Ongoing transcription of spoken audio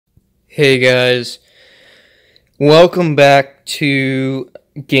Hey guys, welcome back to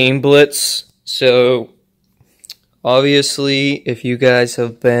Game Blitz. So, obviously, if you guys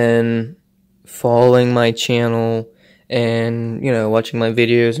have been following my channel and, watching my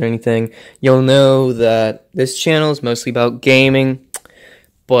videos or anything, you'll know that this channel is mostly about gaming.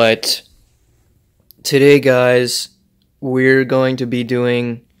 But today, guys, we're going to be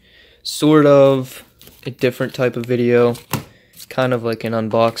doing sort of a different type of video. Kind of like an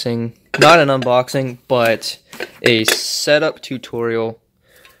unboxing. Not an unboxing, but a setup tutorial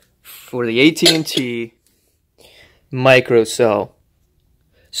for the AT&T microcell.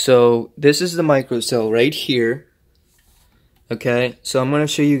 So this is the microcell right here. Okay, so I'm going to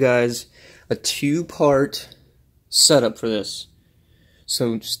show you guys a two-part setup for this.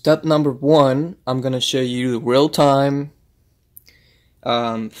 So step number one, I'm going to show you the real-time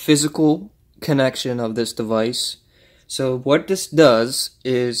physical connection of this device. So what this does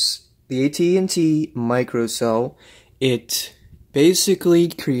is the AT&T microcell, it basically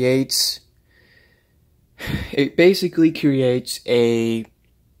creates a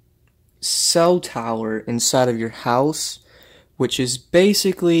cell tower inside of your house, which is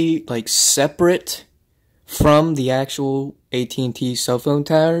basically like separate from the actual AT&T cell phone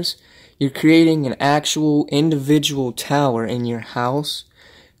towers. You're creating an actual individual tower in your house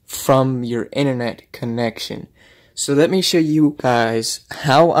from your internet connection. So let me show you guys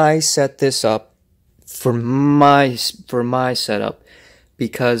how I set this up for my setup,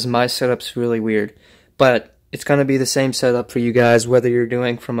 because my setup's really weird. But it's going to be the same setup for you guys, whether you're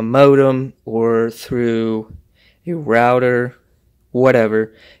doing from a modem or through a router,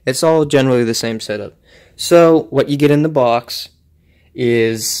 whatever. It's all generally the same setup. So what you get in the box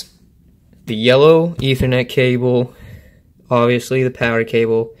is the yellow Ethernet cable, obviously the power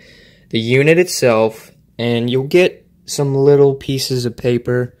cable, the unit itself, and you'll get some little pieces of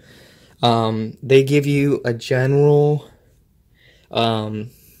paper. They give you a general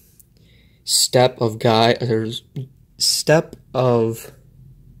step of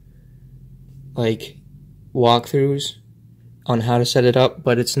like walkthroughs on how to set it up,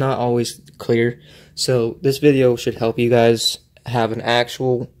 but it's not always clear. So this video should help you guys have an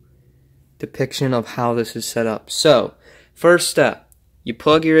actual depiction of how this is set up. So first step, you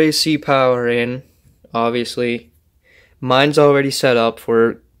plug your AC power in. Obviously, mine's already set up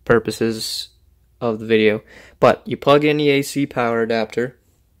for purposes of the video, but you plug in the AC power adapter,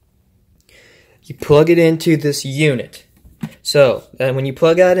 you plug it into this unit. So then when you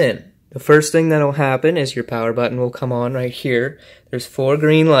plug that in, the first thing that'll happen is your power button will come on right here. There's 4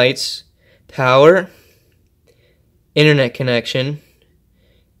 green lights: power, internet connection,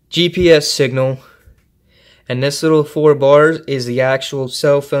 GPS signal, and this little 4 bars is the actual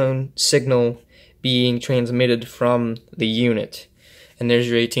cell phone signal being transmitted from the unit. And there's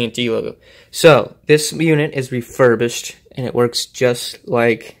your AT&T logo. So this unit is refurbished and it works just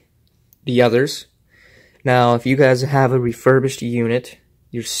like the others. Now if you guys have a refurbished unit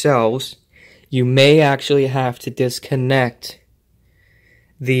yourselves, you may actually have to disconnect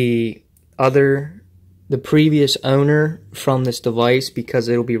the previous owner from this device, because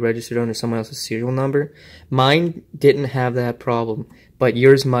it'll be registered under someone else's serial number. Mine didn't have that problem, but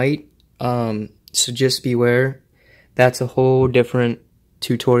yours might. So just beware. That's a whole different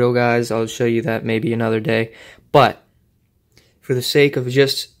tutorial, guys. I'll show you that maybe another day. But for the sake of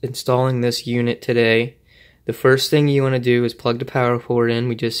just installing this unit today, the first thing you want to do is plug the power port in.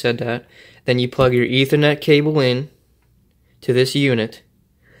 We just said that. Then you plug your Ethernet cable in to this unit.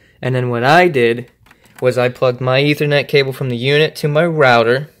 And then what I did was I plugged my Ethernet cable from the unit to my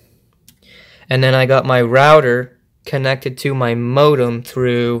router. And then I got my router connected to my modem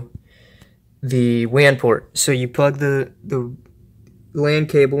through the WAN port. So you plug the LAN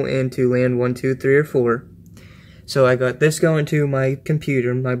cable into LAN 1, 2, 3, or 4. So I got this going to my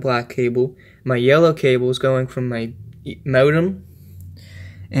computer, my black cable. My yellow cable is going from my modem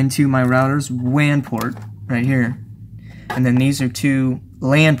into my router's WAN port right here. And then these are 2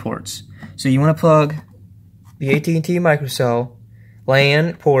 LAN ports. So you want to plug the AT&T microcell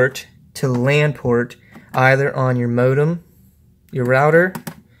LAN port to LAN port, either on your modem, your router,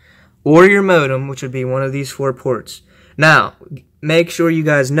 or your modem, which would be one of these 4 ports. Now, make sure you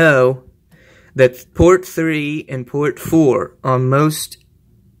guys know that port 3 and port 4 on most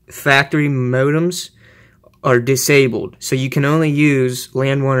factory modems are disabled. So you can only use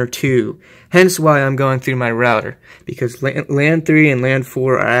LAN 1 or 2. Hence why I'm going through my router, because LAN 3 and LAN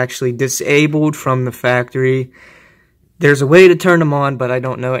 4 are actually disabled from the factory. There's a way to turn them on, but I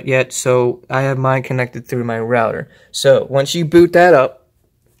don't know it yet, so I have mine connected through my router. So once you boot that up,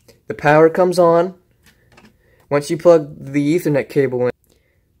 the power comes on. Once you plug the Ethernet cable in,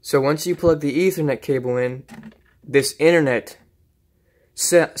 So once you plug the Ethernet cable in, this internet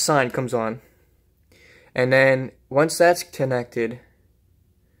sign comes on. And then once that's connected,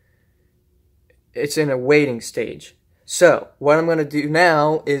 it's in a waiting stage. So what I'm going to do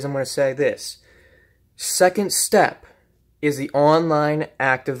now is I'm going to say this. Second step is the online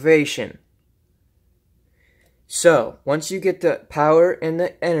activation. So once you get the power and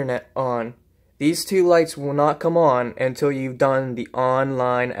the internet on, these two lights will not come on until you've done the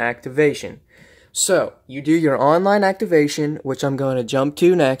online activation. So you do your online activation, which I'm going to jump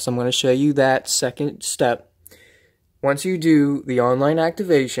to next. I'm going to show you that second step. Once you do the online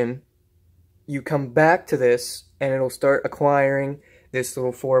activation, you come back to this and it'll start acquiring this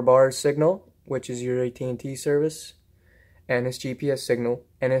little 4-bar signal, which is your AT&T service, and this GPS signal,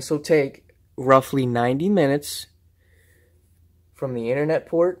 and this will take roughly 90 minutes from the internet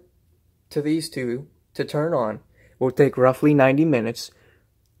port to these two to turn on. Will take roughly 90 minutes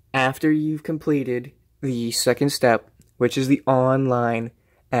after you've completed the second step, which is the online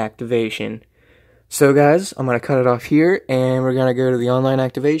activation. So guys, I'm going to cut it off here, and we're going to go to the online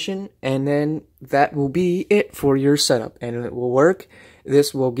activation, and then that will be it for your setup, and it will work.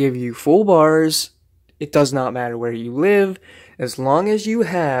 This will give you full bars. It does not matter where you live, as long as you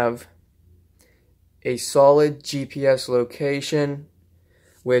have a solid GPS location,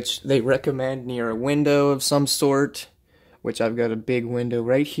 which they recommend near a window of some sort, which I've got a big window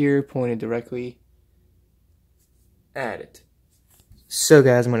right here pointed directly at it. So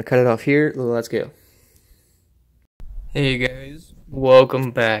guys, I'm going to cut it off here. Let's go. Hey guys,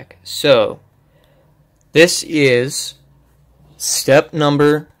 welcome back. So, this is step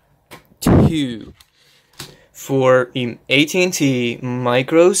number 2 for AT&T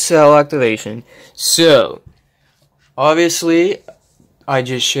micro cell activation. So, obviously, I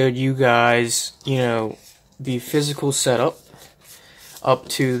just showed you guys, the physical setup up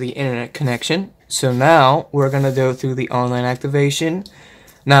to the internet connection. So now, we're going to go through the online activation.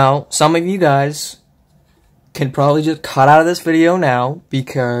 Now, some of you guys can probably just cut out of this video now,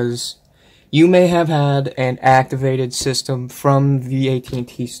 because you may have had an activated system from the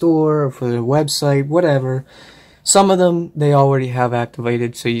AT&T store or for their website, whatever. Some of them they already have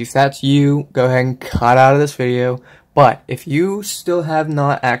activated, so if that's you, go ahead and cut out of this video. But if you still have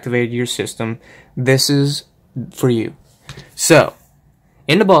not activated your system, this is for you. So,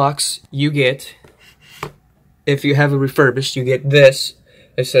 in the box, you get, if you have a refurbished, you get this.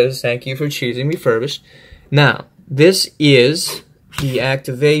 It says, "Thank you for choosing refurbished." Now, this is the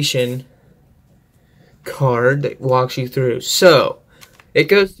activation card that walks you through. So, it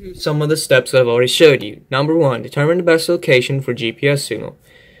goes through some of the steps I've already showed you. Number 1, determine the best location for GPS signal.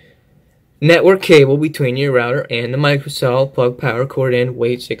 Network cable between your router and the microcell, plug power cord in,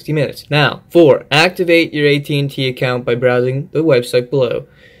 wait 60 minutes. Now, 4, activate your AT&T account by browsing the website below.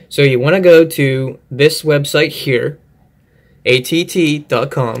 So you want to go to this website here,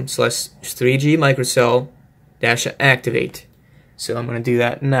 att.com/3G microcell-activate. So I'm going to do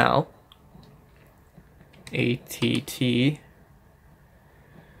that now. ATT.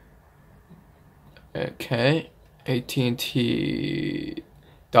 Okay.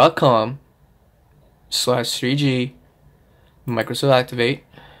 att.com/3G microcell activate.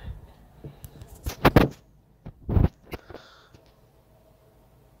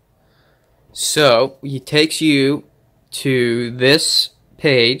 So it takes you to this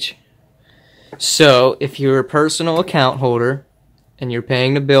page. So if you're a personal account holder and you're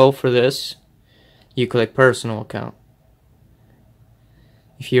paying the bill for this, you click personal account.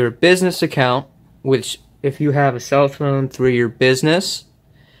 If you're a business account, which if you have a cell phone through your business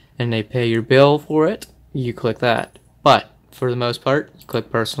and they pay your bill for it, you click that. But for the most part, you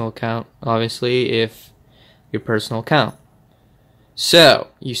click personal account, obviously, if your personal account. So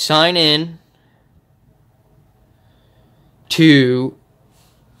you sign in to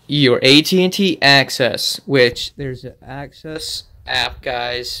your AT&T Access, which there's an Access app,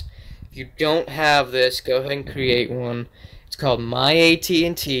 guys. If you don't have this, go ahead and create one. It's called My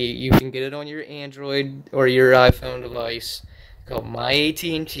AT&T. You can get it on your Android or your iPhone device. It's called My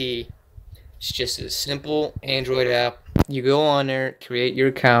AT&T. It's just a simple Android app. You go on there, create your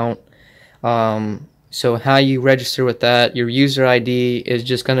account. So how you register with that, your user ID is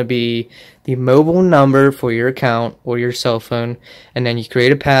just going to be the mobile number for your account or your cell phone, and then you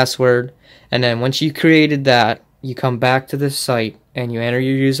create a password, and then once you created that, you come back to this site and you enter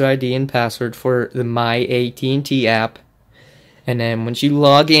your user ID and password for the My AT&T app, and then once you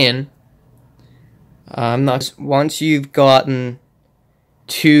log in, once you've gotten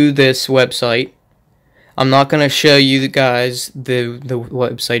to this website, I'm not going to show you guys the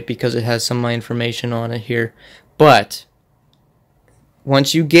website because it has some of my information on it here, but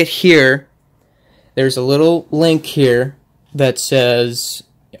once you get here, there's a little link here that says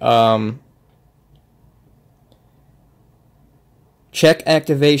check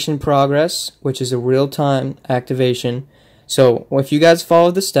activation progress, which is a real-time activation. So if you guys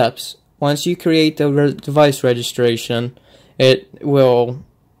follow the steps, once you create the device registration, it will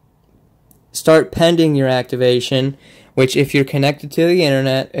start pending your activation, which if you're connected to the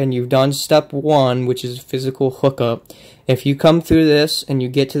internet and you've done step 1, which is physical hookup, if you come through this and you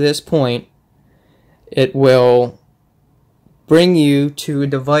get to this point, it will bring you to a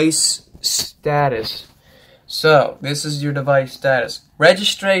device status. So this is your device status.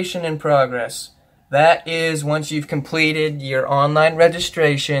 Registration in progress. That is once you've completed your online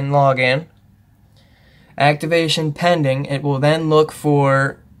registration login. Activation pending. It will then look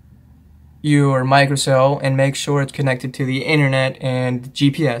for your microcell and make sure it's connected to the internet and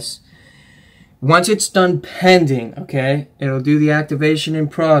GPS. Once it's done pending, okay, it'll do the activation in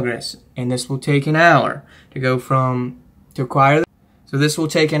progress, and this will take an hour to go to acquire. So this will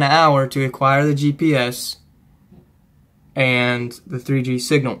take an hour to acquire the GPS and the 3G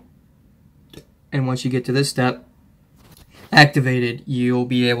signal. And once you get to this step, activated, you'll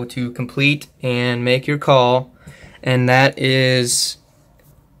be able to complete and make your call, and that is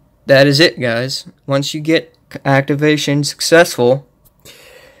it, guys. Once you get activation successful,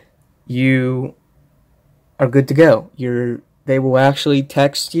 you are good to go. They will actually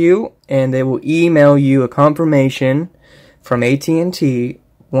text you and they will email you a confirmation from AT&T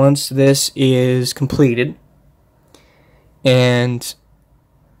once this is completed, and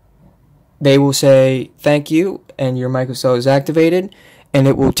they will say thank you and your microcell is activated, and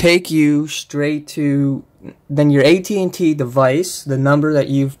it will take you straight to then your AT&T device. The number that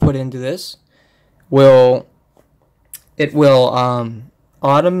you've put into this will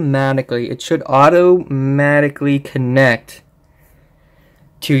automatically connect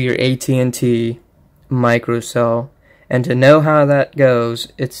to your AT&T microcell. And to know how that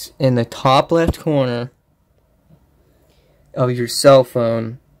goes, it's in the top left corner of your cell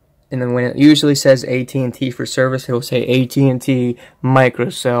phone, and then when it usually says AT&T for service, it will say AT&T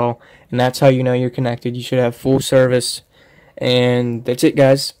microcell, and that's how you know you're connected. You should have full service, and that's it,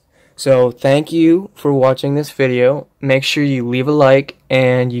 guys. So thank you for watching this video. Make sure you leave a like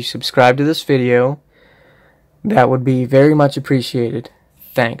and you subscribe to this video. That would be very much appreciated.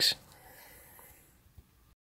 Thanks.